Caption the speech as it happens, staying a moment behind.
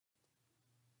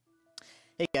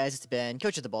Hey guys, it's Ben,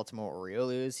 coach of the Baltimore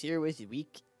Oriolus, here with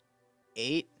week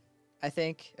 8, I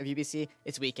think, of UBC.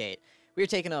 It's week 8. We are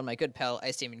taking on my good pal,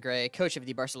 Ice Demon Gray, coach of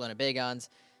the Barcelona Bagons.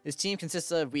 This team consists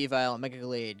of Weavile,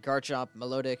 Megaglade, Garchomp,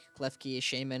 Melodic, Klefki,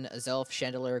 Shaman, Azelf,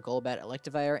 Chandelier, Golbat,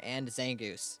 Electivire, and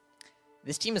Zangoose.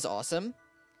 This team is awesome.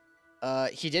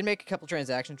 He did make a couple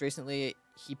transactions recently.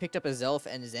 He picked up Azelf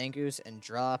and Zangoose and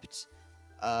dropped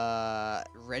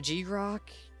Regirock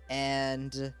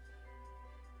and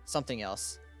something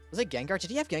else. Was it Gengar? Did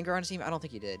he have Gengar on his team? I don't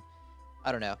think he did.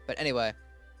 I don't know. But anyway.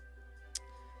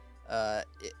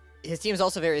 His team is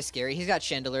also very scary. He's got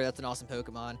Chandelier, that's an awesome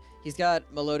Pokemon. He's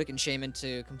got Melodic and Shaman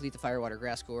to complete the Firewater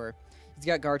Grass Core. He's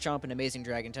got Garchomp, an amazing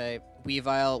Dragon type.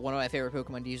 Weavile, one of my favorite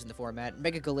Pokemon to use in the format.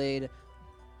 Megaglade,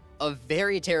 a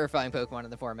very terrifying Pokemon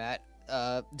in the format.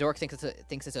 Dork thinks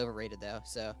it's overrated though,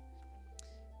 so.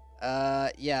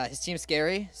 Yeah, his team's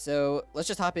scary, so let's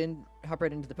just hop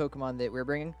right into the Pokemon that we're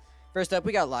bringing. First up,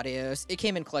 we got Latios. It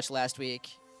came in clutch last week,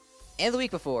 and the week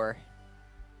before,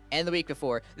 and the week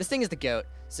before. This thing is the GOAT,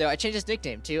 so I changed its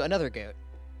nickname to another GOAT.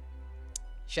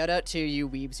 Shout out to you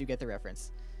weebs who get the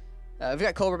reference. We've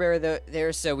got Cobra Bear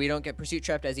there, so we don't get Pursuit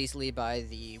Trapped as easily by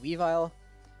the Weavile.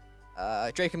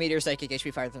 Draco Meteor, Psychic,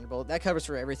 HP Fire, Thunderbolt. That covers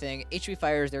for everything. HP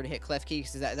Fire is there to hit Klefki,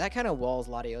 because that kind of walls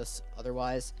Latios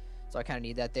otherwise. So I kind of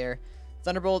need that there.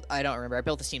 Thunderbolt, I don't remember. I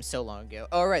built this team so long ago.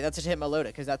 Oh, right, that's to hit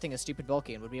Melodic, because that thing is stupid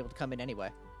bulky and would be able to come in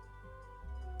anyway.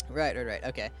 Right,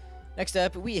 okay. Next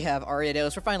up, we have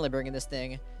Oriolus. We're finally bringing this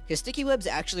thing. His Sticky Webs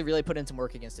actually really put in some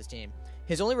work against his team.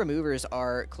 His only removers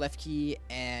are Klefki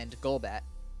and Golbat.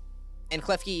 And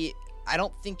Klefki,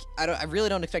 I really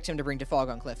don't expect him to bring Defog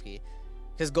on Klefki,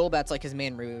 because Golbat's like his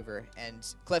main remover, and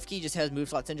Klefki just has move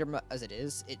slot syndrome as it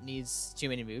is. It needs too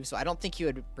many moves, so I don't think he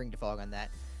would bring Defog on that.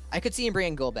 I could see him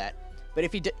bringing Golbat, but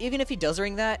even if he does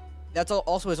ring that, that's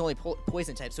also his only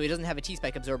poison type, so he doesn't have a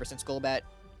T-Spike absorber since Golbat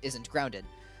isn't grounded.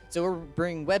 So we're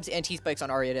bringing Webs and T-Spikes on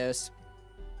Oriolus.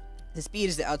 The speed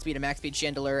is to outspeed a max speed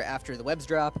Chandelier after the Webs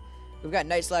drop. We've got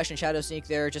Night Slash and Shadow Sneak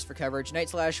there just for coverage. Night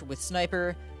Slash with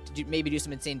Sniper to maybe do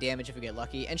some insane damage if we get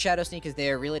lucky, and Shadow Sneak is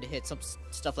there really to hit some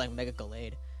stuff like Mega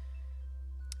Gallade.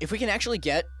 If we can actually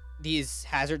get these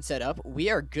hazards set up, we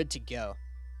are good to go.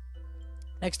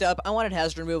 Next up, I wanted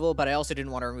hazard removal, but I also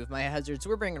didn't want to remove my hazards, so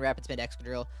we're bringing Rapid Spin,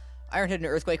 Excadrill. Iron Head and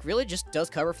Earthquake really just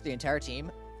does cover for the entire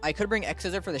team. I could bring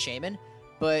X-Scissor for the Shaman,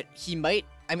 but he's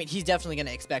definitely going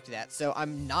to expect that, so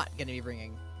I'm not going to be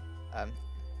bringing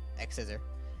X-Scissor.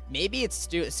 Maybe it's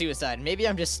Suicide, maybe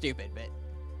I'm just stupid, but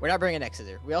we're not bringing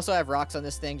X-Scissor. We also have Rocks on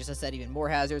this thing just to set even more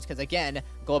hazards, because again,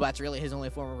 Golbat's really his only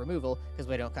form of removal, because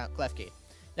we don't count Klefki.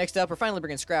 Next up, we're finally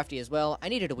bringing Scrafty as well. I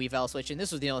needed a Weavile switch, and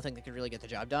this was the only thing that could really get the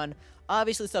job done.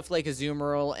 Obviously, stuff like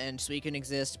Azumarill and Suicuned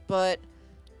exist, but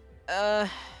I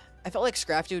felt like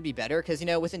Scrafty would be better, because, you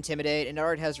know, with Intimidate, and it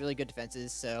already has really good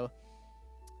defenses, so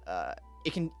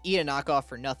it can eat a knockoff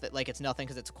for nothing, like it's nothing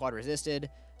because it's quad resisted.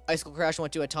 Icicle Crash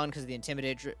won't do a ton because of the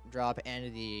Intimidate drop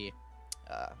and the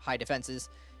high defenses.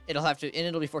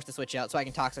 It'll be forced to switch out, so I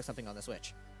can Toxic something on the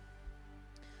switch.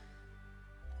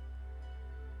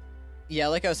 Yeah,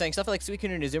 like I was saying, stuff like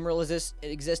Suicune and Azumarill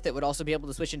exist that would also be able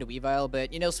to switch into Weavile,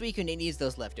 but, you know, Suicune, it needs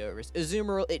those leftovers.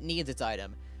 Azumarill, it needs its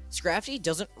item. Scrafty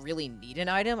doesn't really need an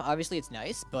item. Obviously, it's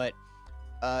nice, but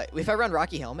if I run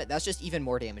Rocky Helmet, that's just even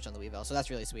more damage on the Weavile, so that's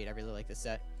really sweet. I really like this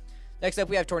set. Next up,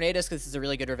 we have Tornadus, because this is a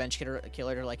really good revenge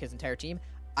killer to like his entire team.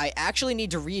 I actually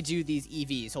need to redo these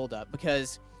EVs, hold up,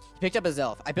 because he picked up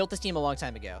Azelf. I built this team a long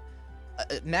time ago.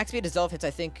 Max speed Azelf hits,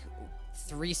 I think,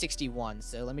 361,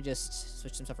 so let me just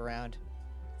switch some stuff around.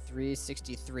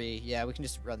 363, yeah, we can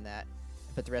just run that.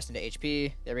 Put the rest into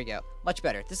HP, there we go. Much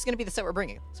better. This is going to be the set we're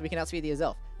bringing, so we can outspeed the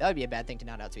Azelf. That would be a bad thing to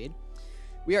not outspeed.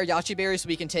 We are Yachi Berry, so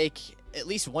we can take at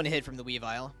least one hit from the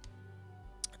Weavile.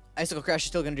 Icicle Crash is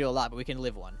still going to do a lot, but we can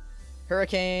live one.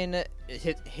 Hurricane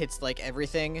hits like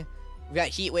everything. We've got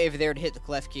Heat Wave there to hit the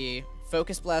Klefki.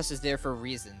 Focus Blast is there for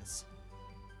reasons.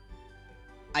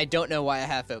 I don't know why I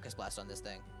have Focus Blast on this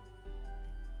thing.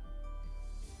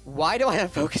 Why do I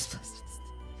have Focus Blast?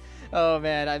 Oh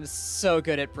man, I'm so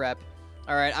good at prep.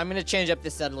 Alright, I'm going to change up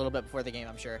this set a little bit before the game,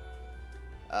 I'm sure.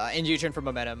 And U-turn for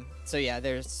momentum. So yeah,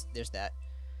 there's that.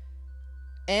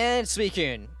 And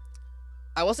Suicune.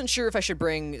 I wasn't sure if I should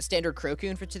bring Standard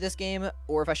Crocoon to this game,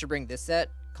 or if I should bring this set.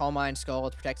 Calm Mind,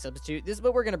 Scald, Protect, Substitute. This is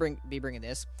what we're going to be bringing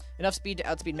this. Enough speed to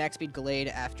outspeed Max Speed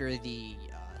Gallade after the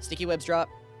Sticky Webs drop.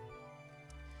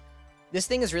 This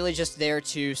thing is really just there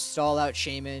to stall out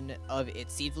Shaman of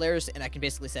its Seed Flares, and I can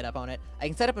basically set up on it. I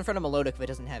can set up in front of Melodic if it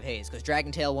doesn't have Haze, because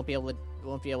Dragon Tail won't be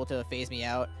able to phase me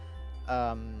out.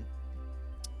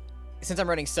 Since I'm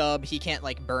running sub, he can't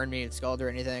like burn me with Scald or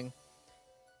anything.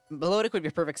 Melodic would be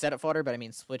a perfect setup fodder, but I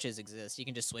mean, switches exist. You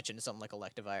can just switch into something like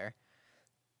Electivire.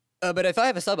 But if I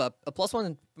have a sub up, a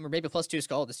 +1 or maybe a +2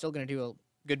 Scald is still going to do a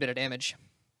good bit of damage.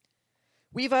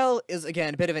 Weavile is,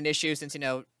 again, a bit of an issue since, you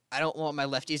know, I don't want my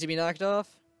lefties to be knocked off.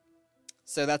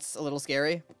 So that's a little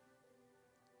scary.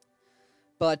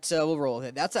 But we'll roll with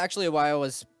it. That's actually why I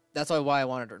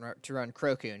wanted to run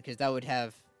Suicuned, because that would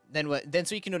have... Then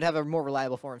Suicuned would have a more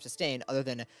reliable form of sustain other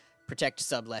than protect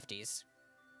sub-lefties.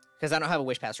 Because I don't have a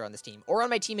Wish Passer on this team. Or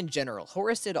on my team in general.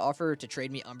 Horus did offer to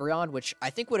trade me Umbreon, which I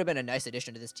think would have been a nice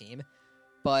addition to this team.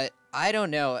 But I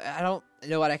don't know. I don't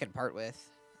know what I could part with.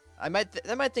 I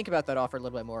might think about that offer a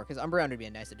little bit more, because Umbreon would be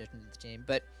a nice addition to the team.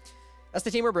 But that's the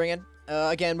team we're bringing.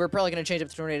 Again, we're probably going to change up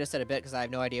the Tornado set a bit, because I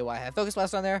have no idea why I have Focus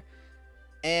Blast on there.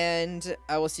 And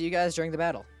I will see you guys during the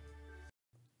battle.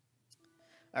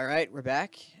 Alright, we're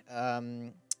back.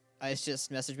 Ice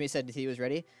just messaged me, said that he was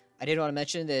ready. I did want to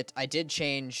mention that I did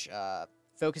change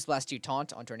Focus Blast to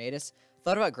Taunt on Tornadus.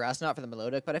 Thought about Grass Knot for the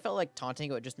Melodic, but I felt like taunting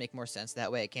it would just make more sense.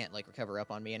 That way it can't, like, recover up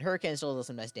on me. And Hurricane still does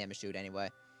some nice damage to it anyway.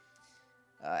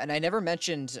 And I never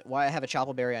mentioned why I have a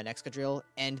Chapel Berry on Excadrill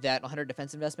and that 100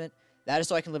 defense investment. That is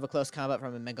so I can live a close combat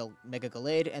from a Mega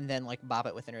Gallade and then, like, bop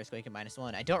it with an Earthquake at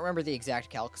 -1. I don't remember the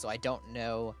exact calc, so I don't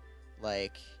know,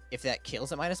 like, if that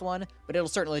kills at -1, but it'll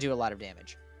certainly do a lot of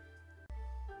damage.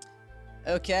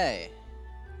 Okay.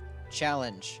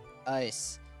 Challenge.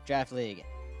 Ice. Draft League.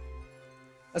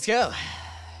 Let's go.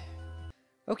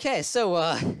 Okay, so,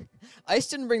 Ice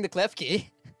didn't bring the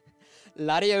Klefki.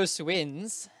 Latios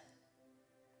wins.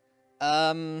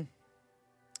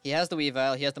 He has the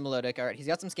Weavile, he has the Melodic. Alright, he's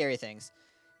got some scary things.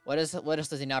 What else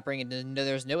does he not bring? No,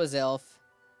 there's no Azelf.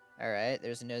 Alright,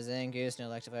 there's no Zangoose, no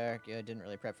Electivire. Good, didn't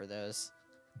really prep for those.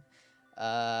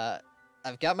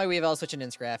 I've got my Weavile switching in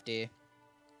Scrafty.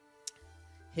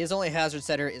 His only hazard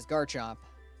setter is Garchomp.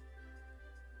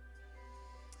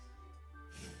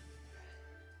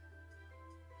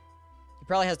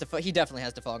 He definitely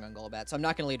has Defog on Golbat, so I'm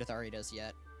not going to lead with Ariados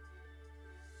yet.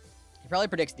 He probably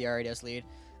predicts the Ariados lead.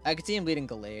 I could see him leading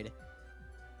Gallade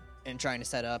and trying to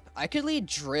set up. I could lead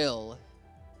Drill.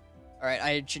 Alright,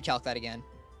 I should calc that again.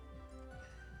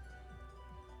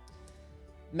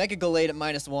 Mega Gallade at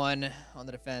 -1 on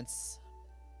the defense.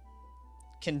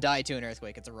 Can die to an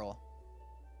Earthquake. It's a roll.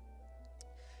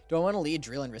 Do I want to lead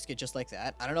Drill and risk it just like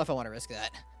that? I don't know if I want to risk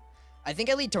that. I think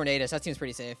I lead Tornadus. That seems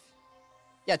pretty safe.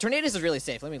 Yeah, Tornadus is really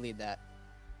safe. Let me lead that.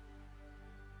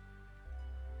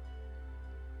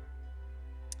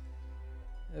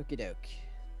 Okie doke.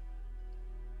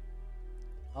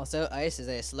 Also, Ice is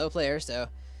a slow player, so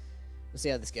we'll see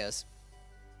how this goes.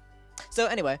 So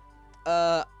anyway,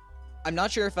 I'm not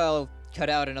sure if I'll cut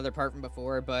out another part from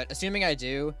before, but assuming I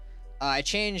do, I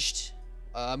changed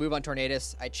move on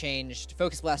Tornadus. I changed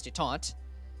Focus Blast to Taunt,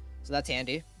 so that's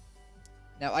handy.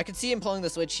 Now, I could see him pulling the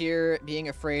switch here, being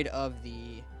afraid of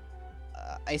the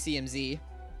ICMZ.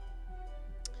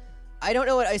 I don't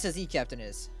know what Ice's E-Captain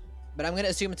is, but I'm going to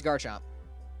assume it's Garchomp.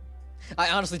 I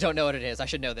honestly don't know what it is. I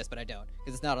should know this, but I don't,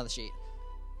 because it's not on the sheet.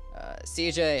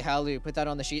 CJ, Halu, put that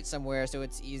on the sheet somewhere so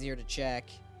it's easier to check.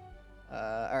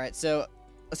 Alright, so,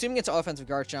 assuming it's offensive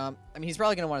Garchomp, I mean, he's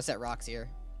probably going to want to set rocks here.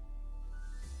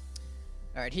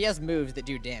 Alright, he has moves that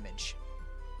do damage.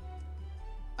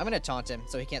 I'm going to taunt him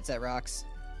so he can't set rocks.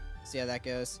 See how that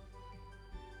goes.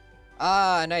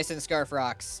 Ah, nice and Scarf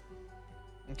Rocks.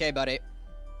 Okay, buddy.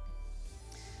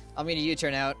 I'm going to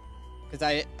U-turn out, because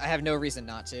I have no reason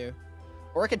not to.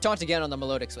 Or I could taunt again on the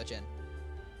Melodic switch in.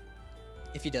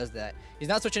 If he does that. He's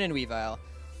not switching in Weavile.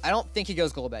 I don't think he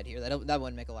goes Golbat here. That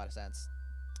wouldn't make a lot of sense.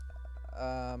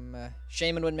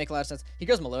 Shaman wouldn't make a lot of sense. He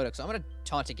goes Melodic, so I'm going to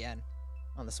taunt again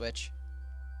on the switch.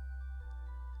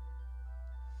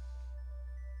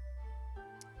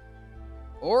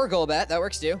 Or Golbat. That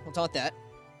works too. We'll taunt that.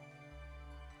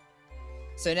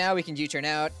 So now we can U-turn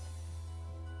out.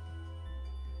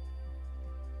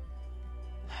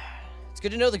 It's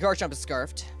good to know the Garchomp is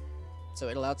Scarfed. So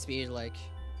it'll outspeed, like,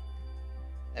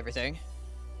 everything.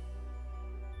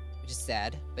 Which is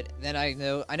sad. But then I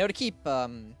know to keep,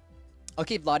 I'll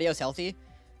keep Latios healthy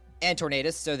and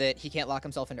Tornadus so that he can't lock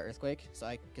himself into Earthquake. So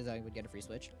because I would get a free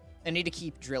switch. I need to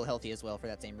keep Drill healthy as well for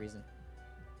that same reason.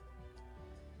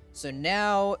 So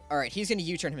now, alright, he's going to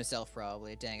U-turn himself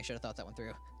probably. Dang, I should have thought that one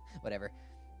through. Whatever.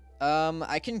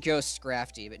 I can go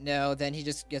Scrafty, but no, then he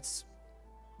just goes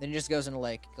into,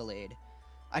 like, Gallade.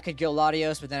 I could go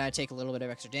Latios, but then I'd take a little bit of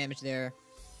extra damage there.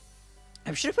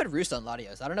 I should have put Roost on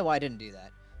Latios. I don't know why I didn't do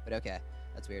that, but okay.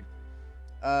 That's weird.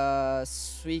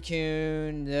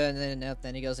 Suicune,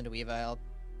 then he goes into Weavile,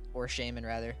 or Shaman,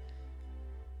 rather.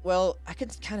 Well, I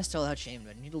could kind of stall out Shaman,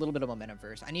 but I need a little bit of momentum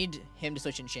first. I need him to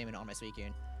switch in Shaman on my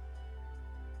Suicune.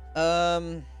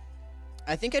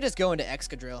 I think I just go into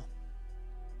Excadrill.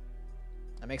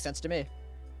 That makes sense to me.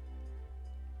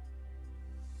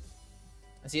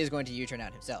 As he is going to U-turn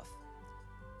out himself.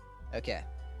 Okay.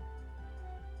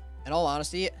 In all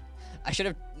honesty, I should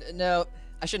have... No,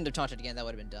 I shouldn't have taunted again. That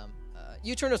would have been dumb.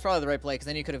 U-turn was probably the right play, because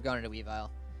then you could have gone into Weavile.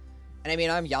 And I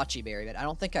mean, I'm Yachi Berry, but I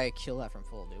don't think I kill that from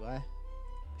full, do I?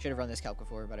 Should have run this calc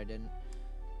before, but I didn't.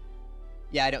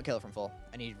 Yeah, I don't kill it from full.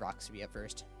 I need rocks to be up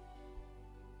first.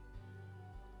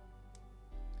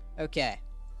 Okay.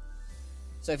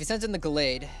 So if he sends in the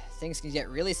Gallade, things can get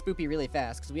really spoopy really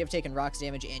fast, because we have taken rocks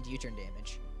damage and U-turn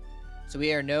damage. So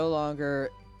we are no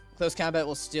longer... Close combat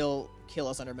will still kill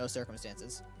us under most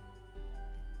circumstances.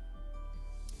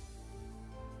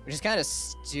 Which is kind of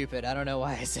stupid. I don't know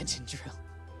why I sent in Drill.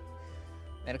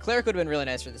 And a Cleric would have been really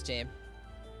nice for this team.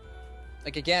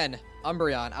 Like, again,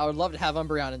 Umbreon. I would love to have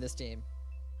Umbreon in this team.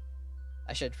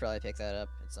 I should probably pick that up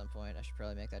at some point. I should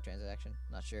probably make that transaction.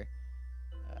 Not sure.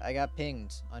 I got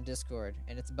pinged on Discord,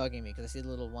 and it's bugging me because I see the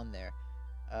little one there.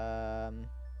 I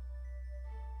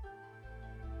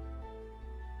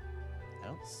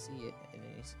don't see it.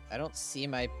 I don't see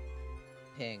my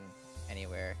ping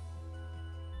anywhere.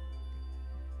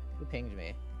 Who pinged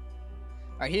me?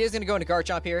 Alright, he is going to go into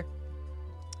Garchomp here.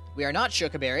 We are not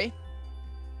Shukaberry,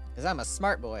 because I'm a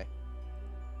smart boy.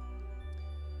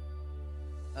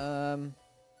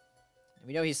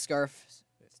 We know he's Scarf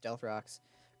with Stealth Rocks.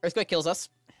 Earthquake kills us.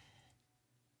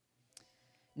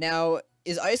 Now,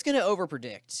 is Ice going to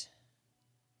overpredict?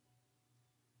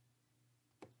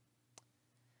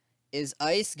 Is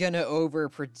Ice going to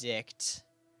overpredict?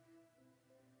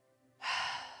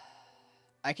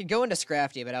 I could go into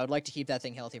Scrafty, but I would like to keep that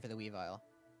thing healthy for the Weavile.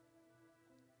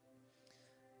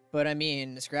 But, I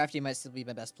mean, Scrafty might still be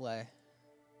my best play.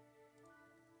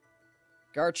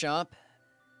 Garchomp.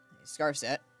 Scarf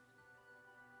set.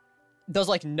 Does,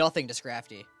 like, nothing to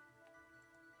Scrafty.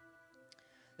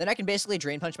 Then I can basically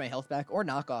Drain Punch my health back, or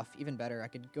Knock Off. Even better, I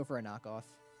could go for a Knock Off.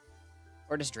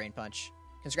 Or just Drain Punch.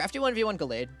 Can Scrafty 1v1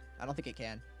 Gallade? I don't think it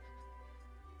can.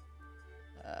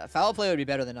 Foul Play would be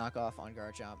better than Knock Off on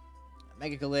Garchomp.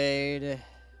 Mega Gallade.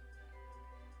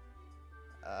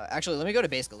 Actually, let me go to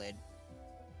base Gallade.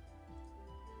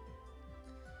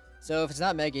 So if it's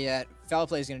not Mega yet, Foul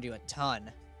Play is going to do a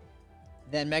ton.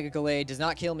 Then Mega Gallade does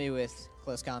not kill me with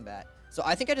close combat. So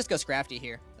I think I just go Scrafty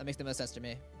here. That makes the most sense to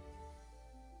me.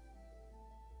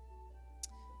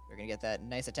 We're going to get that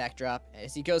nice attack drop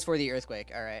as he goes for the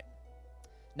Earthquake. All right.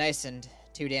 Nice, and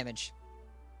 2 damage.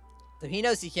 So he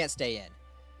knows he can't stay in.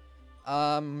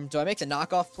 Do I make the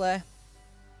knockoff play?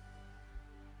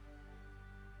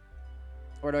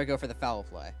 Or do I go for the foul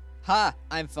play? Ha!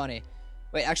 I'm funny.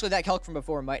 Wait, actually that calc from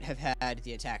before might have had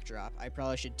the attack drop. I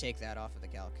probably should take that off of the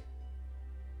calc.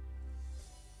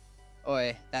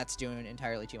 Oi, that's doing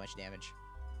entirely too much damage.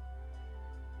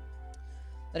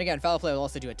 Then again, foul play will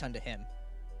also do a ton to him.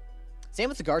 Same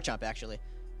with the Garchomp, actually.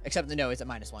 Except, no, he's at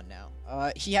 -1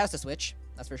 now. He has to switch,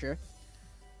 that's for sure.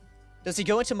 Does he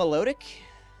go into Melodic?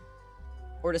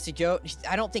 Or does he go...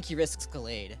 I don't think he risks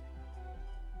Gallade.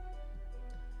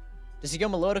 Does he go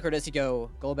Melodic or does he go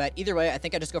Golbat? Either way, I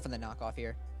think I just go for the knockoff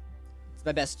here. It's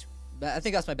my best... I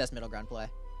think that's my best middle ground play.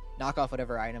 Knock off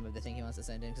whatever item of the thing he wants to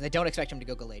send in, because I don't expect him to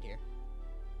go Gallade here.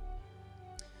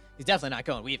 He's definitely not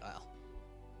going Weavile.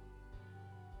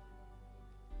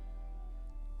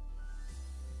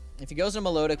 If he goes to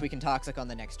Melodic, we can Toxic on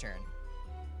the next turn.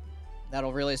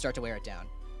 That'll really start to wear it down.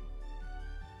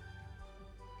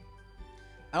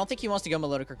 I don't think he wants to go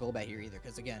Melodic or Golbat here either,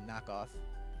 because again, knockoff.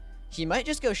 He might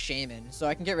just go Shaman, so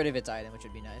I can get rid of its item, which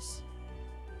would be nice.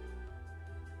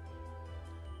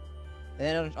 And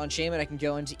then on Shaman, I can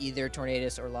go into either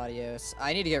Tornadus or Latios.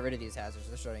 I need to get rid of these hazards.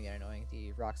 They're starting to get annoying.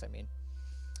 The rocks, I mean.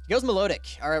 He goes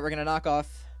Melodic. Alright, we're going to knock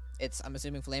off. It's, I'm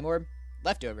assuming, Flame Orb.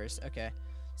 Leftovers. Okay.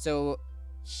 So,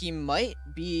 he might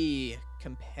be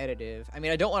competitive. I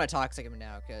mean, I don't want to Toxic him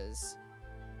now, because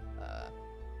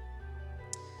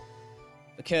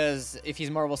if he's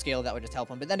Marvel Scale, that would just help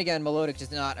him. But then again, Melodic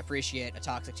does not appreciate a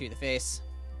Toxic to the face.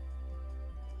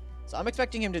 So I'm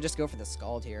expecting him to just go for the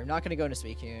Scald here. I'm not going to go into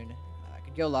Suicuned. I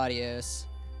could go Latios.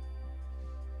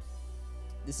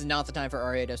 This is not the time for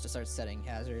Oriolus to start setting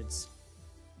hazards.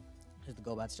 Because the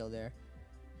Golbat's still there.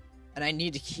 And I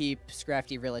need to keep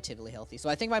Scrafty relatively healthy. So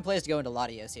I think my play is to go into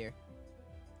Latios here.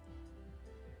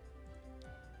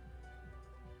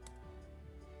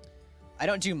 I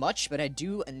don't do much, but I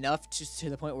do enough to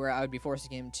the point where I would be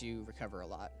forcing him to recover a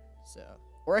lot. So,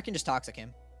 or I can just Toxic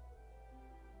him.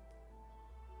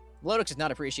 Melodic does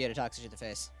not appreciate a Toxic to the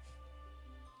face.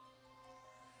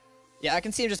 Yeah, I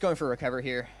can see him just going for Recover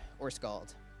here, or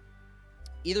Scald.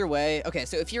 Either way, okay,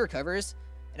 so if he recovers,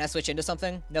 and I switch into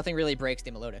something, nothing really breaks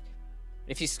the Melodic.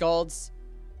 If he Scalds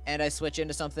and I switch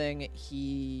into something,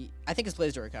 I think his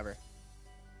plays to recover.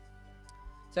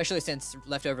 Especially since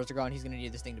leftovers are gone, he's going to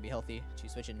need this thing to be healthy to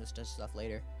switch into stuff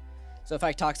later. So if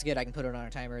I Toxic it, I can put it on a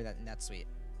timer, and that's sweet.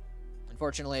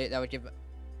 Unfortunately, that would give...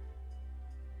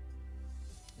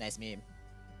 Nice meme.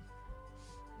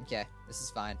 Okay, this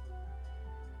is fine.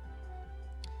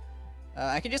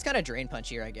 I can just kind of Drain Punch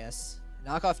here, I guess.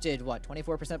 Knockoff did, what,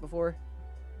 24% before?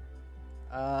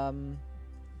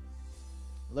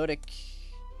 Melodic...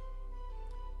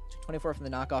 24 from the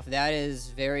knockoff. That is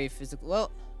very physical.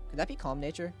 Well, could that be Calm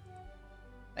Nature?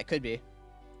 That could be.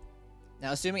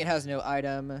 Now, assuming it has no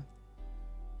item...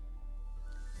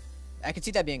 I could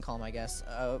see that being Calm, I guess.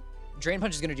 Drain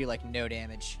Punch is going to do, like, no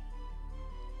damage.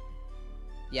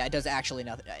 Yeah, it does actually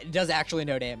nothing. It does actually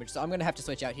no damage, so I'm going to have to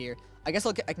switch out here. I guess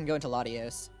I can go into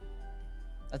Latios.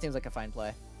 That seems like a fine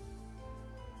play.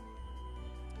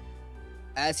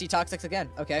 As he Toxics again.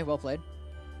 Okay, well played.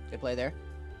 Good play there.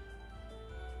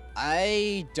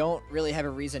 I don't really have a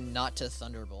reason not to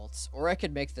Thunderbolt. Or I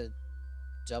could make the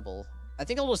double. I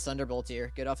think I'll just Thunderbolt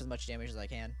here. Get off as much damage as I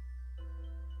can.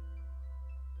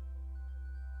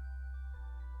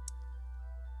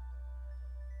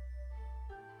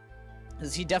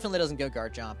 Because he definitely doesn't go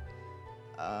Guard Jump.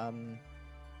 I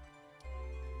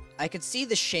could see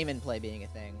the Shaman play being a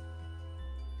thing.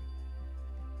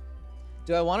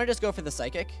 Do I want to just go for the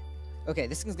Psychic? Okay,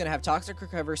 this thing's going to have Toxic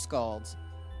Recover, Scald.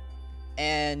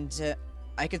 And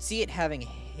I could see it having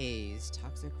Haze.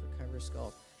 Toxic Recover,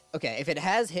 Scald. Okay, if it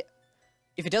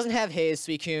doesn't have Haze,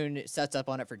 Suicuned sets up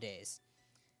on it for days.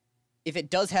 If it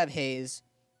does have Haze,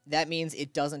 that means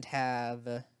it doesn't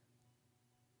have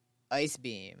Ice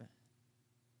Beam.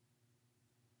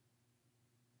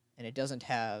 And it doesn't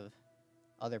have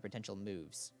other potential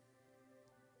moves.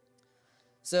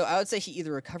 So I would say he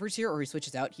either recovers here or he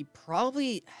switches out.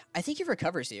 I think he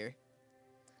recovers here.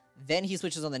 Then he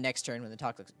switches on the next turn when the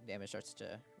toxic damage starts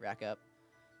to rack up.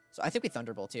 So I think we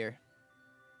Thunderbolt here.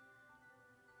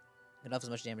 Get off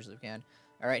as much damage as we can.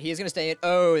 Alright, he is going to stay in.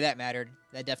 Oh, that mattered.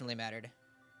 That definitely mattered.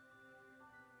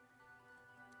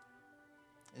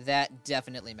 That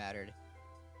definitely mattered.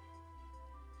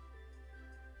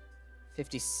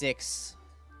 56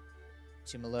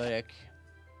 to Melodic.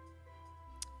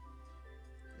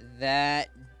 That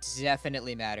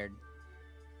definitely mattered.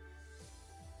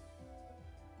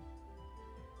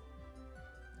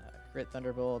 Crit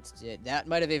Thunderbolts. That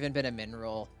might have even been a min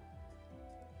roll.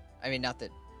 I mean, not that...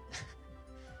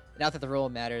 not that the roll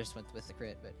matters with the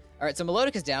crit, but... Alright, so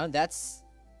Melodic is down. That's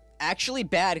actually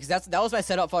bad, because that was my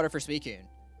setup fodder for Suicuned.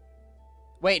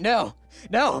 Wait, no!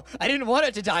 No! I didn't want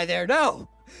it to die there! No!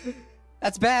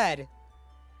 That's bad!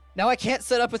 Now I can't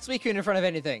set up with Suicuned in front of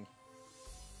anything.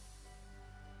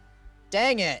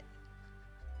 Dang it!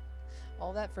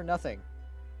 All that for nothing.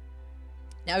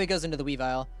 Now he goes into the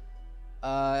Weavile.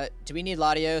 Do we need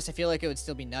Latios? I feel like it would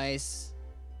still be nice.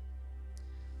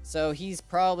 So he's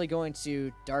probably going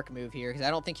to Dark Move here, because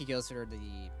I don't think he goes for the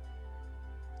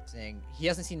thing. He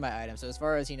hasn't seen my item, so as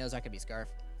far as he knows, that could be Scarf.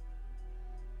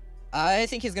 I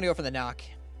think he's going to go for the knock.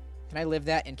 Can I live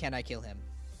that, and can I kill him?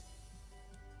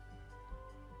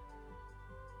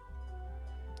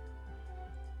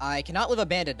 I cannot live a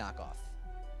Banded knockoff.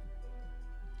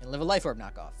 I can live a Life Orb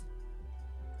knockoff.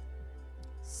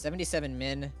 77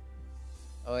 min.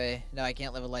 Oh, wait. No, I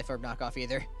can't live a Life Orb knockoff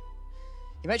either.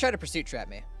 He might try to Pursuit Trap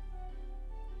me.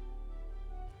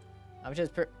 How much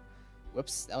is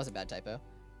Whoops, that was a bad typo.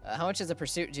 How much is a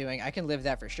Pursuit doing? I can live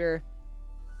that for sure.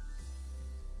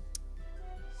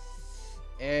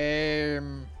 I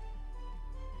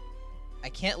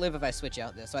can't live if I switch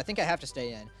out this, so I think I have to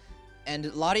stay in. And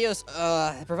Latios,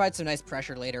 provides some nice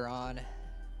pressure later on.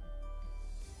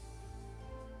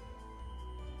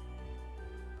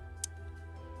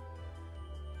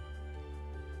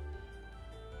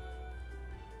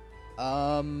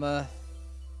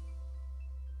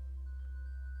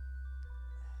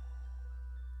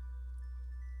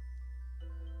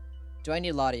 Do I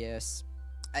need Latios?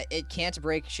 It can't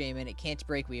break Shaman. It can't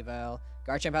break Weavile.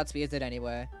 Garchomp outspeeds it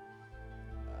anyway.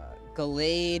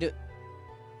 Gallade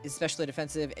is especially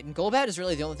defensive, and Golbat is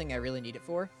really the only thing I really need it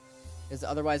for, because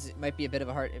otherwise it might be a bit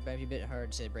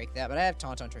hard to break that. But I have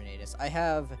Tauntaun Tornadus. I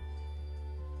have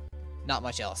not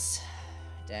much else.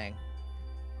 Dang.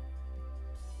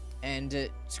 And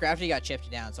Scrafty got chipped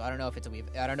down, so I don't know if it's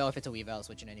a Weavile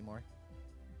switching anymore.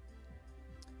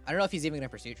 I don't know if he's even gonna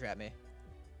Pursuit Trap me.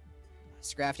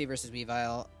 Scrafty versus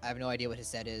Weavile. I have no idea what his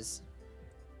set is.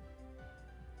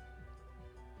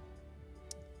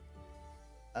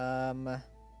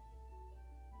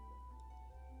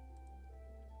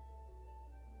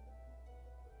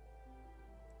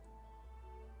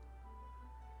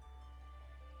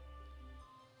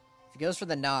 goes for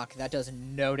the knock. That does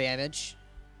no damage.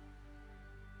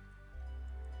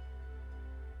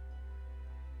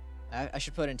 I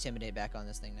should put Intimidate back on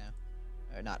this thing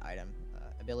now. Or not item.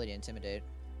 Ability Intimidate.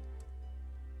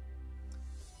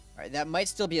 Alright, that might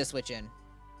still be a switch in.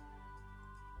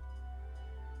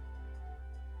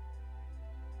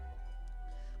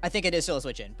 I think it is still a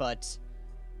switch in, but...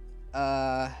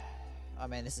 oh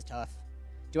man, this is tough.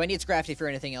 Do I need Scrafty for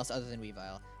anything else other than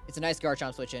Weavile? It's a nice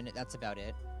Garchomp switch in, that's about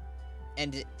it.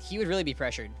 And he would really be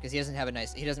pressured, because he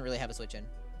doesn't really have a switch in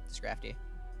to Scrafty.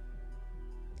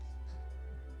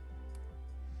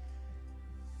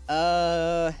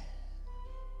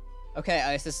 Okay,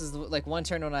 Ice, this is like one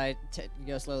turn when I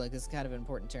go slow, like this is kind of an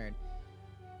important turn.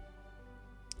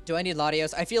 Do I need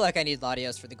Latios? I feel like I need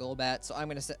Latios for the Golbat, so I'm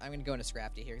gonna go into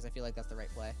Scrafty here because I feel like that's the right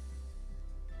play.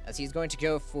 As he's going to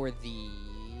go for the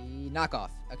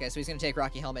knockoff. Okay, so he's gonna take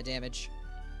Rocky Helmet damage.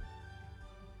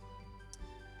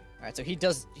 Alright, so he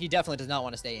definitely does not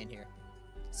want to stay in here.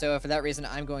 So for that reason,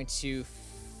 I'm going to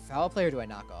Foul Play, or do I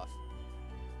knock off?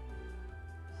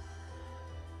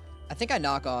 I think I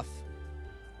knock off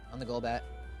on the Golbat.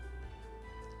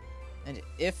 And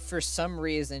if for some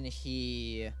reason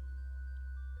he...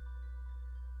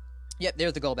 Yep,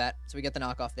 there's the Golbat. So we get the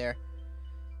knockoff there.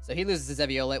 So he loses his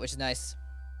Eviolite, which is nice.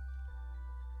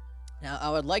 Now, I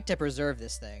would like to preserve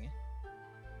this thing.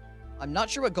 I'm not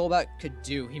sure what Golbat could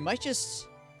do. He might just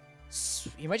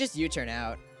U-turn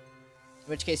out. In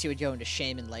which case he would go into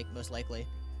Shaman, most likely.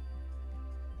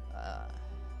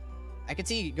 I could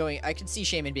see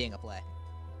Shaman being a play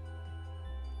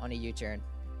on a U-turn.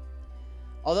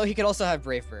 Although he could also have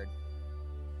Brave Bird.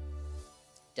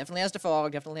 Definitely has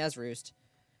Defog, definitely has Roost.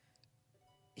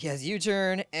 He has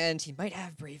U-turn, and he might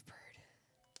have Brave Bird.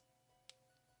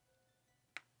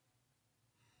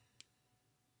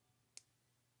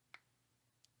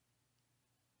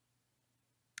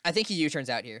 I think he U-turns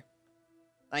out here.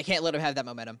 I can't let him have that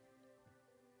momentum.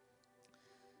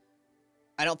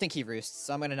 I don't think he roosts,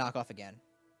 so I'm going to knock off again.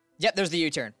 Yep, there's the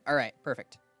U-turn. All right,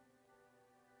 perfect.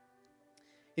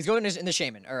 He's going in the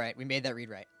Shaman. All right, we made that read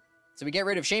right. So we get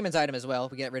rid of Shaman's item as well.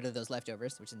 We get rid of those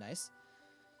leftovers, which is nice.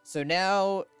 So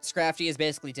now Scrafty is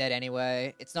basically dead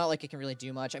anyway. It's not like it can really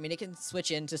do much. I mean, it can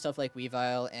switch into stuff like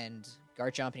Weavile and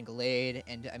Garchomp and Gallade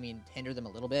and, I mean, hinder them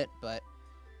a little bit, but...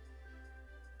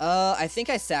 I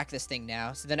think I sack this thing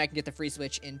now, so then I can get the free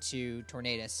switch into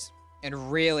Tornadus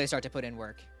and really start to put in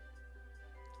work.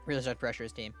 Really start to pressure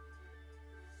his team.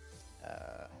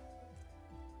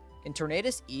 Can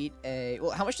Tornadus eat a...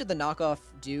 Well, how much did the knockoff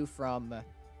do from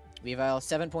Weavile?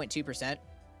 7.2%.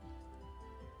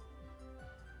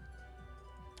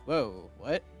 Whoa,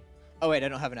 what? Oh, wait, I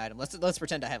don't have an item. Let's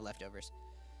pretend I have leftovers.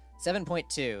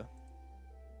 7.2.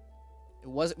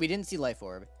 We didn't see Life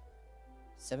Orb.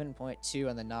 7.2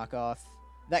 on the knockoff.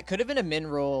 That could have been a min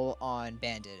roll on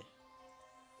Banded.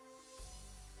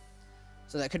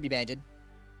 So that could be Banded.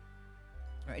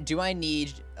 Alright, do I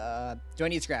need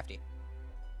Scrafty?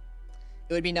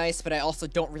 It would be nice, but I also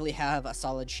don't really have a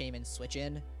solid Shaman switch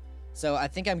in. So I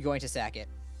think I'm going to sack it.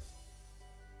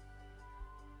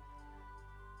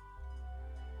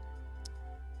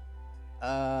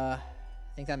 I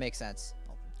think that makes sense.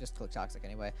 I'll just click Toxic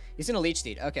anyway. He's gonna Leech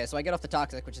Seed. Okay, so I get off the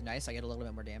Toxic, which is nice. I get a little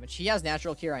bit more damage. He has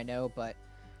Natural Cure, I know, but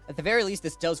at the very least,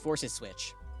 this does force his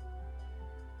switch.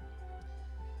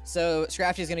 So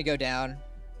Scrafty is gonna go down.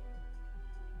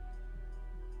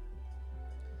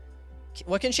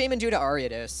 What can Shaman do to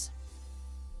Ariados?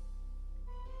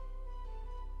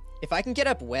 If I can get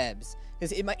up Webs,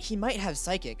 because he might have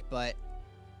Psychic, but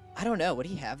I don't know. Would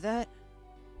he have that?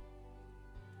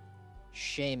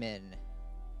 Shaman.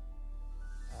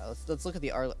 Let's look at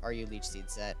the RU Leech Seed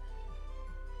set.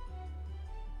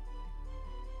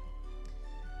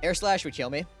 Air Slash would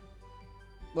kill me.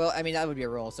 Well, I mean, that would be a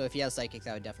roll, so if he has Psychic,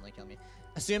 that would definitely kill me.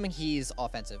 Assuming he's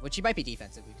offensive, which he might be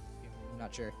defensive. I'm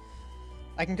not sure.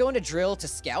 I can go into Drill to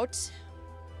Scout.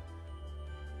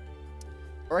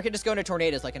 Or I could just go into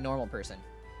Tornadoes like a normal person.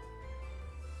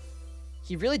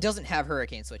 He really doesn't have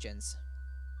Hurricane switch-ins.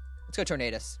 Let's go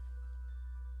Tornadus.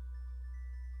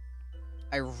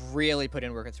 I really put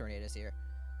in work with Tornadus here.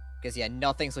 Because, yeah,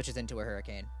 nothing switches into a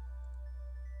Hurricane.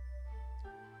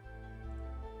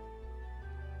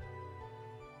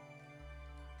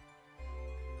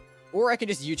 Or I can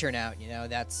just U-turn out, you know,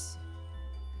 that's...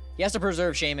 He has to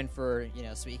preserve Shaman for, you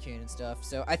know, Suicuned and stuff.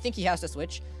 So I think he has to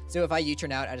switch. So if I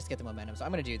U-turn out, I just get the momentum. So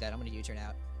I'm going to do that. I'm going to U-turn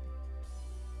out.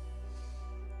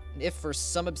 And if for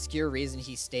some obscure reason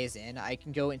he stays in, I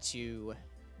can go into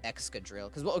Excadrill.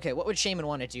 Because, well, okay, what would Shaman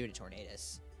want to do to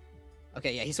Tornadus?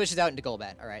 Okay, yeah, he switches out into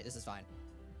Golbat. Alright, this is fine.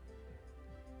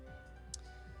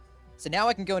 So now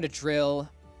I can go into Drill.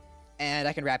 And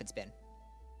I can rapid spin.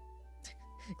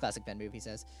 Classic pen move, he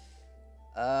says.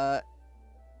 Yeah,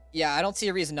 I don't see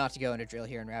a reason not to go into drill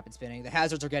here and rapid spinning. The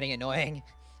hazards are getting annoying,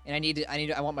 and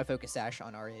I want my focus sash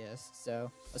on Oriolus.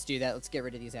 So let's do that. Let's get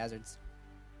rid of these hazards.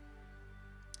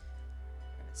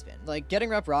 Rapid spin. Like,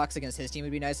 getting up rocks against his team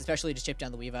would be nice, especially to chip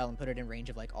down the Weavile and put it in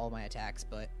range of like all my attacks.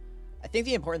 But I think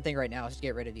the important thing right now is to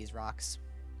get rid of these rocks.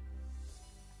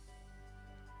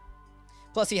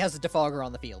 Plus, he has a Defogger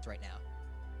on the field right now.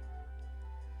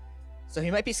 So he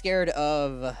might be scared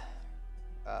of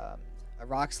a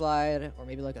Rock Slide or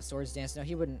maybe like a Swords Dance. No,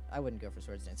 he wouldn't. I wouldn't go for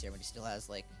Swords Dance here when he still has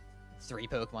like 3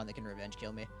 Pokemon that can revenge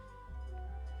kill me.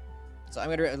 So I'm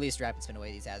going to at least rapid spin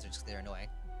away these hazards because they're annoying.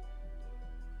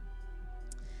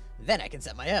 Then I can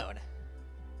set my own.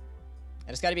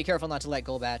 I just got to be careful not to let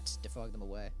Golbat defog them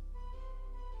away.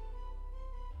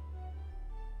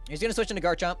 He's going to switch into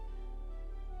Garchomp.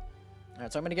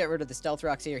 Alright, so I'm going to get rid of the Stealth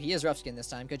Rocks here. He is Rough Skin this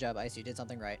time. Good job, Ice. You did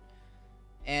something right.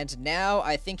 And now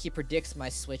I think he predicts my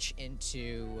switch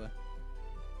into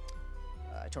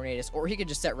Tornadus, or he could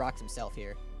just set rocks himself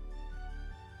here.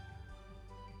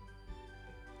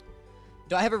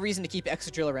 Do I have a reason to keep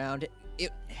Excadrill around?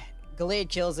 Gallade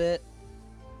kills it.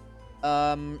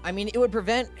 I mean, it would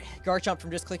prevent Garchomp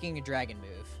from just clicking a Dragon move.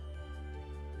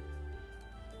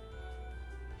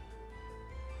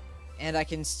 And I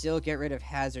can still get rid of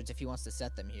hazards if he wants to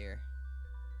set them here.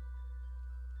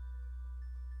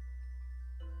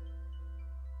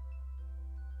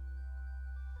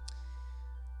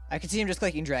 I can see him just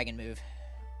clicking Dragon move.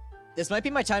 This might be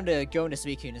my time to go into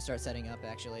Suicuned and start setting up,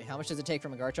 actually. How much does it take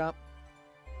from a Garchomp?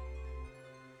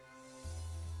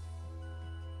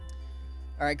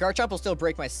 Alright, Garchomp will still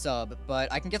break my sub, but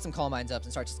I can get some Calm Minds up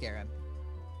and start to scare him.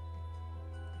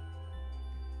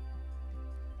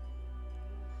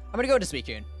 I'm gonna go into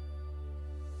Suicuned.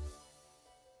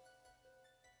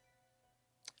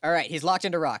 Alright, he's locked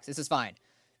into rocks. This is fine.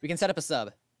 We can set up a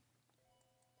sub.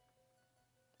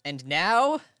 And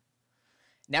now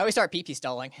we start PP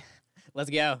stalling. Let's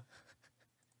go.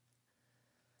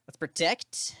 Let's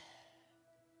protect.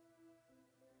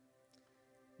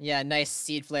 Yeah, nice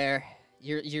Seed Flare.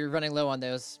 You're running low on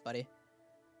those, buddy.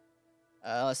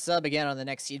 Let's sub again on the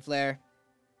next Seed Flare.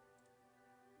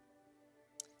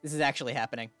 This is actually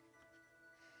happening.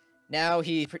 Now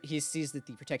he sees that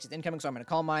the Protect is incoming, so I'm going to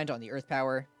Calm Mind on the Earth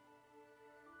Power.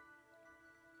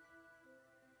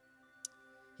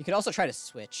 He could also try to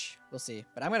switch. We'll see.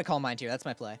 But I'm going to Calm Mind here. That's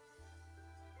my play.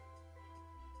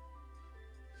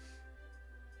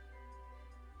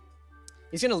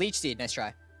 He's going to Leech Seed. Nice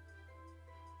try.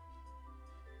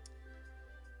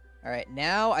 Alright,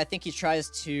 now I think he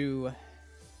tries to...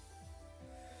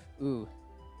 Ooh.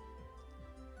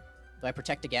 Do I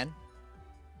Protect again?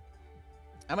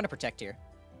 I'm going to Protect here.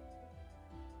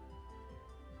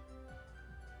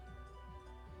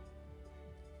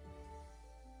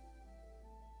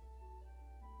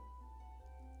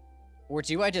 Or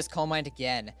do I just Calm Mind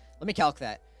again? Let me calc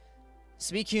that.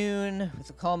 Suicune with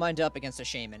a Calm Mind up against a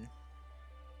Shaman.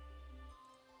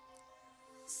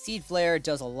 Seed Flare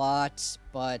does a lot,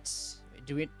 but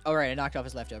do we... Oh, right, I knocked off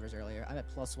his leftovers earlier. I'm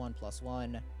at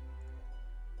 +1/+1.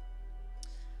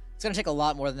 It's going to take a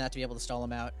lot more than that to be able to stall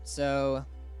him out. So,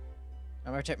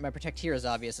 my Protect here is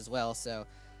obvious as well, so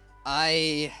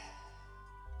I'm...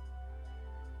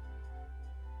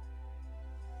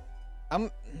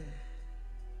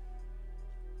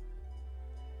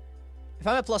 If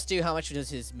I'm at +2, how much does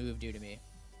his move do to me?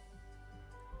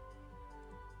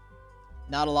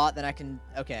 Not a lot, then I can...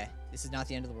 Okay, this is not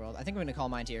the end of the world. I think I'm going to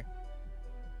Calm Mind here.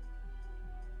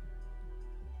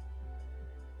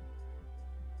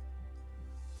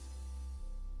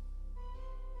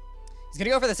 He's going to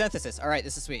go for the Synthesis. Alright,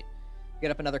 this is sweet.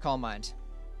 Get up another Calm Mind.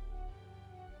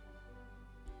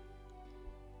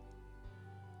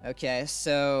 Okay,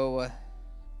 so...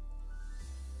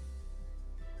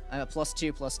 I'm at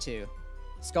 +2/+2.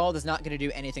 Scald is not going to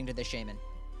do anything to this Shaman.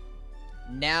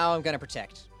 Now I'm going to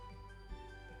Protect.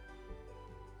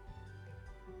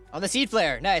 On the Seed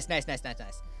Flare. Nice, nice, nice, nice,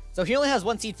 nice. So he only has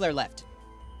 1 Seed Flare left.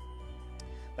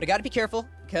 But I gotta be careful,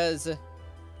 because...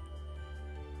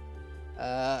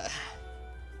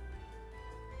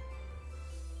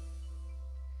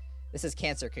 This is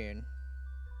Cancer-kun.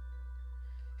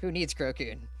 Who needs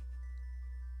Crocoon?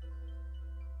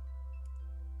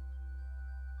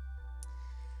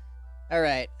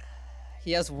 Alright.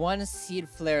 He has 1 Seed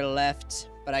Flare left,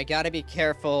 but I gotta be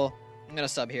careful. I'm gonna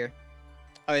sub here.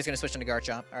 Oh, he's gonna switch into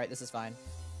Garchomp. Alright, this is fine.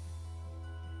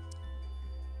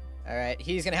 Alright,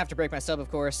 he's gonna have to break my sub, of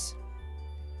course.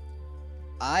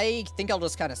 I think I'll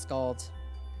just kind of Scald.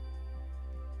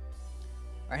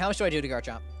 Alright, how much do I do to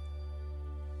Garchomp?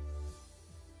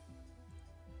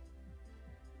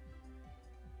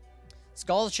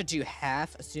 Scald should do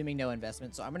half, assuming no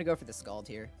investment. So I'm gonna go for the Scald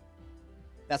here.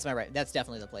 That's my right. That's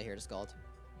definitely the play here to Scald.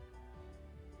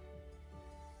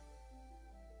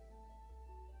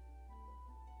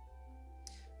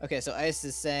 Okay, so Ice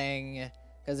is saying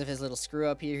because of his little screw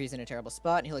up here, he's in a terrible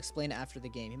spot, and he'll explain it after the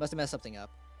game. He must have messed something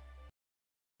up.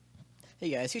 Hey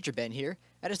guys, Future Ben here.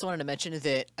 I just wanted to mention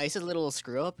that Ice's little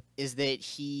screw up is that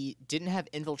he didn't have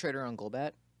Infiltrator on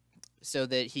Golbat, so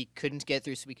that he couldn't get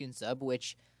through Suicuned sub,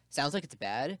 which sounds like it's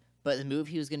bad, but the move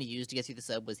he was going to use to get through the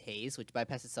sub was Haze, which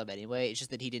bypasses sub anyway. It's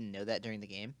just that he didn't know that during the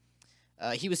game.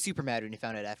 He was super mad when he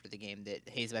found out after the game that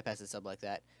Haze bypasses sub like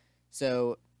that.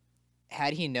 So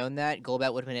had he known that,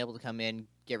 Golbat would have been able to come in,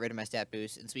 get rid of my stat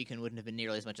boost, and Suicuned wouldn't have been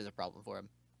nearly as much as a problem for him.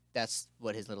 That's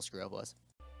what his little screw-up was.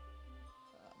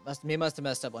 He must have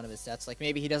messed up one of his sets. Like,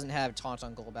 maybe he doesn't have Taunt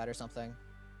on Golbat or something.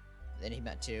 Then he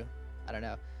meant to. I don't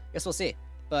know. Guess we'll see.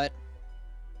 But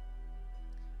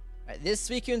alright, this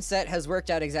Suicuned set has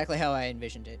worked out exactly how I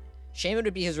envisioned it. Shaman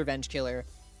would be his revenge killer,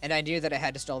 and I knew that I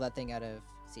had to stall that thing out of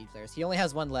Seed Flares. He only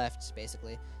has one left,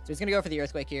 basically. So he's going to go for the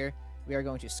Earthquake here. We are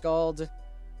going to Scald.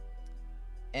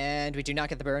 And we do not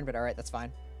get the burn, but alright, that's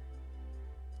fine.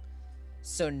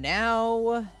 So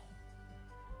now...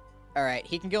 Alright,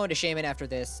 he can go into Shaman after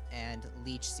this and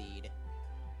Leech Seed.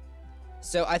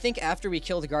 So I think after we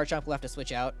kill the Garchomp, we'll have to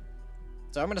switch out.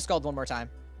 So I'm going to Scald one more time.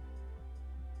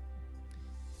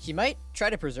 He might try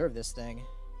to preserve this thing.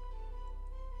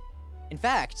 In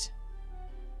fact...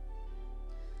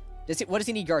 what does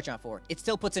he need Garchomp for? It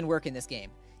still puts in work in this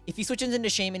game. If he switches into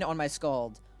Shaman on my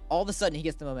Scald, all of a sudden he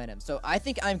gets the momentum. So I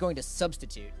think I'm going to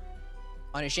substitute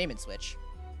on a Shaman switch.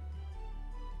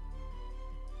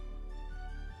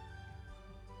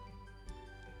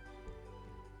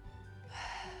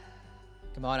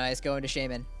 Come on, Ice. Go into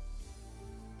Shaman.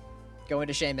 Go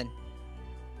into Shaman.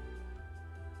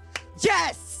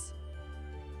 Yes!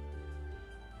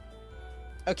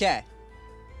 Okay.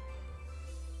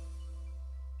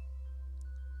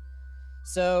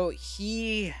 So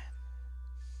he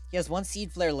has one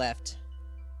Seed Flare left.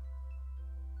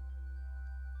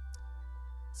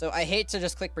 So I hate to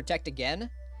just click Protect again.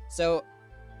 So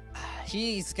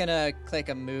he's gonna click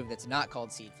a move that's not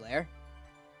called Seed Flare.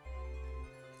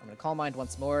 I'm gonna Calm Mind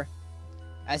once more.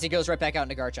 As he goes right back out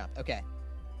into Garchomp. Okay.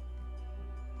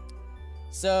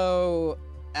 So,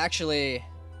 actually...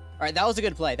 Alright, that was a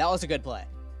good play. That was a good play.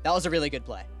 That was a really good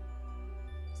play.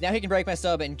 So now he can break my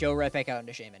sub and go right back out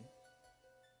into Shaman.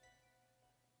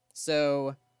 So,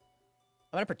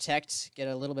 I'm gonna Protect, get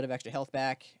a little bit of extra health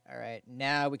back. Alright,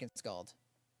 now we can Scald.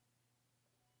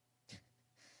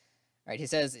 Alright, he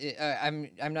says... I'm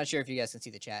not sure if you guys can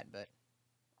see the chat, but...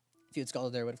 If you had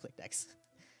Scalded there, I would have clicked X.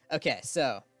 Okay,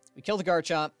 so... We kill the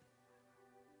Garchomp.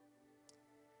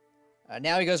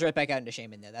 Now he goes right back out into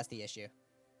Shaman, though. That's the issue.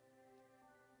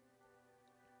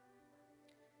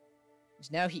 So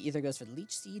now he either goes for the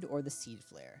Leech Seed or the Seed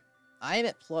Flare. I am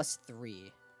at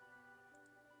 +3.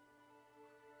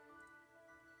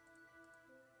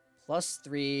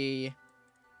 +3.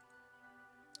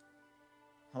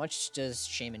 How much does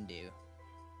Shaman do?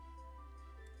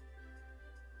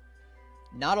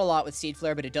 Not a lot with Seed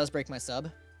Flare, but it does break my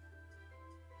sub.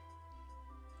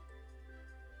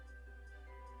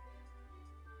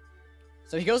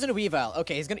 So he goes into Weavile.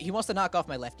 Okay, he wants to knock off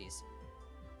my lefties.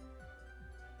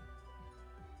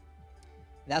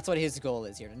 That's what his goal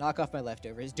is here, to knock off my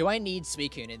leftovers. Do I need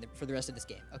Suicune for the rest of this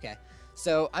game? Okay,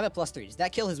 so I'm at +3. Does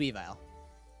that kill his Weavile?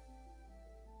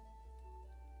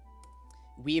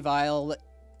 Weavile,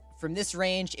 from this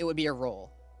range, it would be a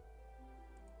roll.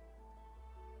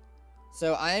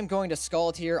 So I am going to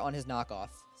Scald here on his knockoff.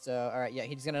 So, alright, yeah,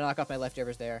 he's going to knock off my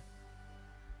leftovers there.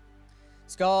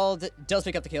 Scald does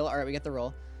pick up the kill. Alright, we get the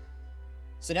roll.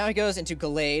 So now he goes into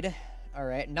Gallade.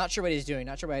 Alright, not sure what he's doing.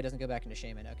 Not sure why he doesn't go back into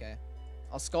Shaman. Okay.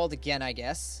 I'll Scald again, I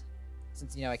guess.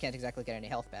 Since, you know, I can't exactly get any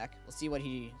health back. We'll see what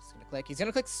he's going to click. He's going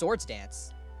to click Swords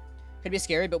Dance. Could be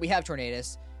scary, but we have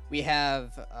Tornadus. We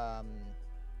have,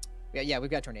 yeah, we've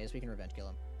got Tornadus. We can Revenge Kill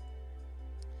him.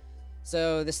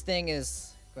 So this thing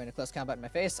is going to close combat in my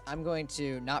face. I'm going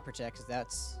to not Protect, because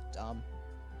that's dumb.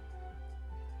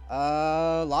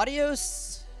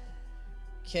 Latios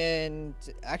can...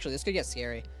 Actually, this could get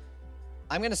scary.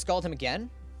 I'm going to Scald him again.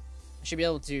 I should be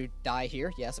able to die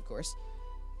here. Yes, of course.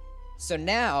 So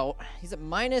now, he's at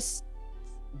minus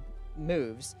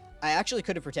moves. I actually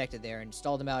could have Protected there and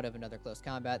stalled him out of another close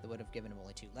combat that would have given him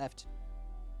only 2 left.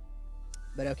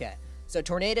 But okay. So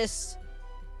Tornadus...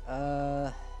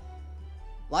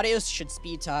 Latios should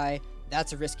Speed Tie.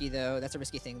 That's a risky, though. That's a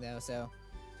risky thing, though, so...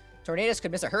 Tornadus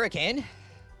could miss a Hurricane.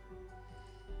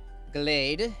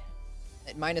 Glade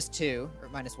at -2, or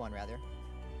 -1 rather.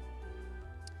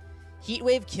 Heat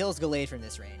Wave kills Gallade from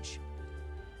this range.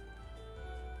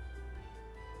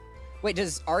 Wait,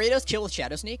 does Oriolus kill with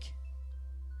Shadow Sneak?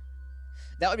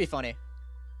 That would be funny.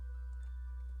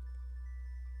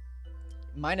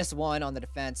 -1 on the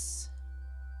defense.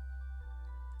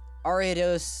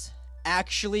 Oriolus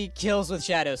actually kills with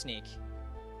Shadow Sneak.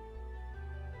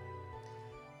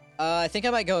 I think I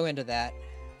might go into that.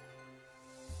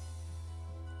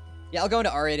 Yeah, I'll go into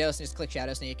Oriolus and just click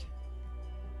Shadow Sneak.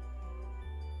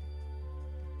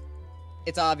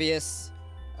 It's obvious.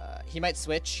 He might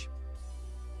switch.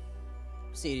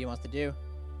 See what he wants to do.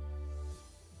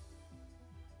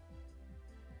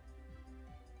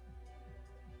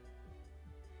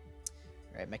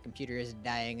 Alright, my computer is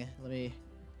dying. Let me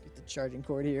get the charging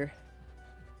cord here.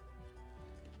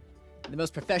 The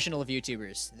most professional of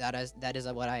YouTubers. That is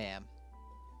what I am.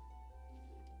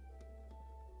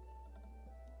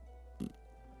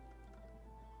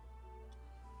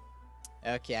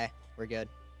 Okay, we're good.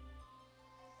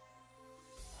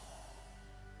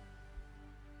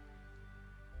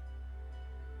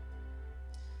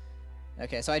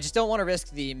 Okay, so I just don't want to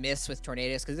risk the miss with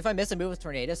Tornadus, because if I miss a move with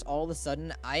Tornadus, all of a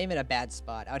sudden, I am in a bad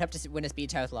spot. I would have to win a speed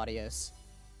tie with Latios.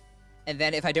 And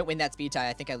then if I don't win that speed tie,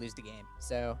 I think I lose the game.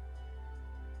 So,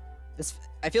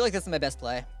 I feel like this is my best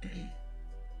play.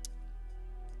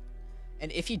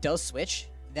 And if he does switch,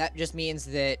 that just means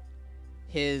that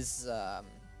his... Alright,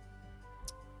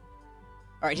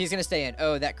 he's going to stay in.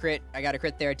 Oh, that crit. I got a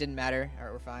crit there. It didn't matter.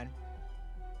 Alright, we're fine.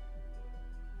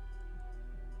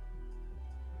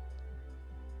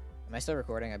 Am I still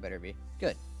recording? I better be.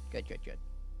 Good. Good, good, good.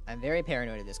 I'm very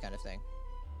paranoid of this kind of thing.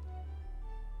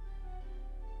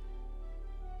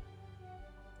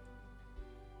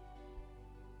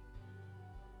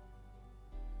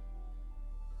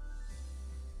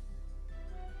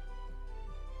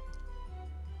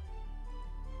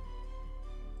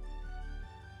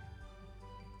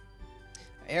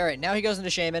 Alright, now he goes into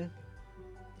Shaman.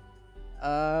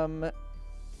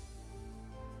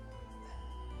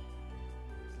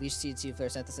 Leech Seed, Seed Flare,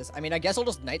 Synthesis. I mean, I guess I'll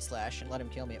just Night Slash and let him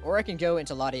kill me. Or I can go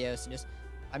into Latios and just...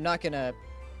 I'm not gonna...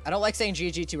 I don't like saying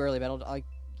GG too early, but I'll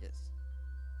yes.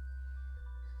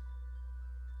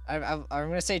 I'm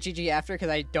gonna say GG after because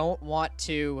I don't want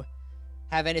to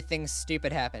have anything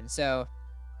stupid happen. So...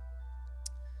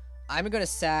 I'm gonna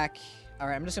sack...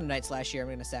 Alright, I'm just gonna Night Slash here. I'm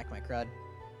gonna sack my Crud.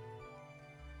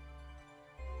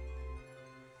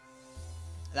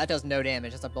 That does no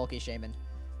damage. It's a bulky Shaman.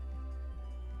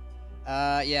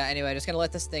 Yeah, anyway, just gonna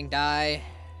let this thing die.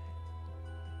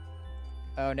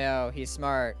 Oh no, he's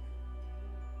smart.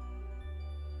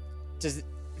 Does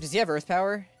he have Earth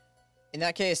Power? In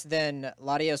that case, then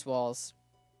Latios Walls.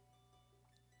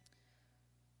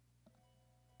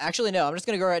 Actually, no, I'm just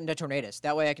gonna go right into Tornadus.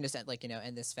 That way I can just, like, you know,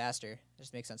 end this faster. It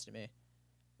just makes sense to me.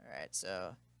 Alright,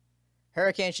 so...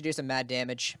 Hurricane should do some mad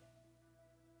damage.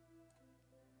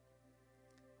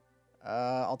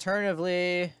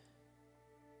 Alternatively...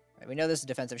 Right, we know this is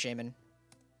defensive Shaman.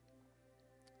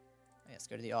 Let's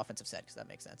go to the offensive set, because that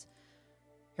makes sense.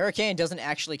 Hurricane doesn't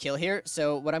actually kill here,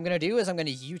 so what I'm gonna do is I'm gonna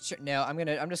U-turn... No,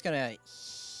 I'm just gonna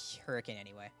Hurricane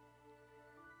anyway.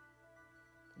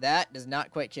 That does not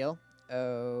quite kill.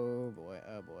 Oh boy,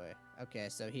 oh boy. Okay,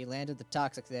 so he landed the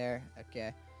Toxic there.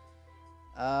 Okay.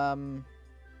 I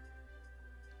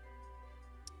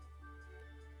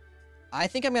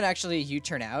think I'm gonna actually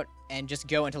U-turn out and just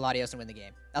go into Latios and win the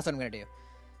game. That's what I'm gonna do.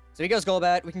 So he goes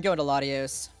Golbat, we can go into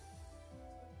Latios.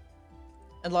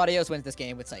 And Latios wins this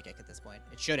game with Psychic at this point.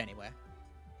 It should anyway.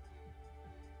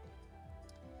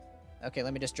 Okay,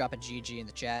 let me just drop a GG in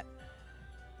the chat.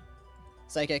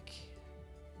 Psychic.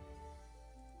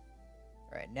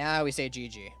 Alright, now we say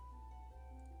GG.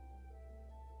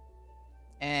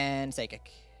 And Psychic.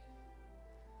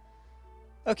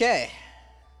 Okay.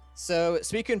 So,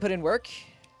 Suicuned put in work.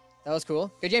 That was cool.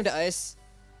 Good game to Ice.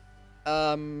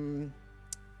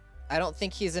 I don't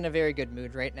think he's in a very good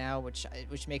mood right now, which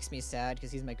makes me sad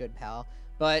because he's my good pal.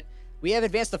 But we have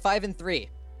advanced to 5-3. We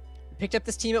picked up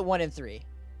this team at 1-3.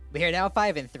 We are now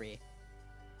 5-3.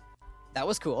 That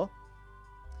was cool.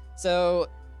 So,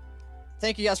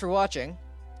 thank you guys for watching,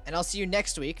 and I'll see you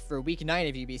next week for week 9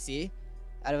 of UBC.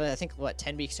 Out of I think what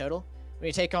 10 weeks total.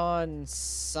 We take on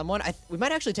someone. We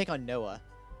might actually take on Noah.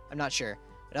 I'm not sure,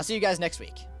 but I'll see you guys next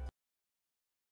week.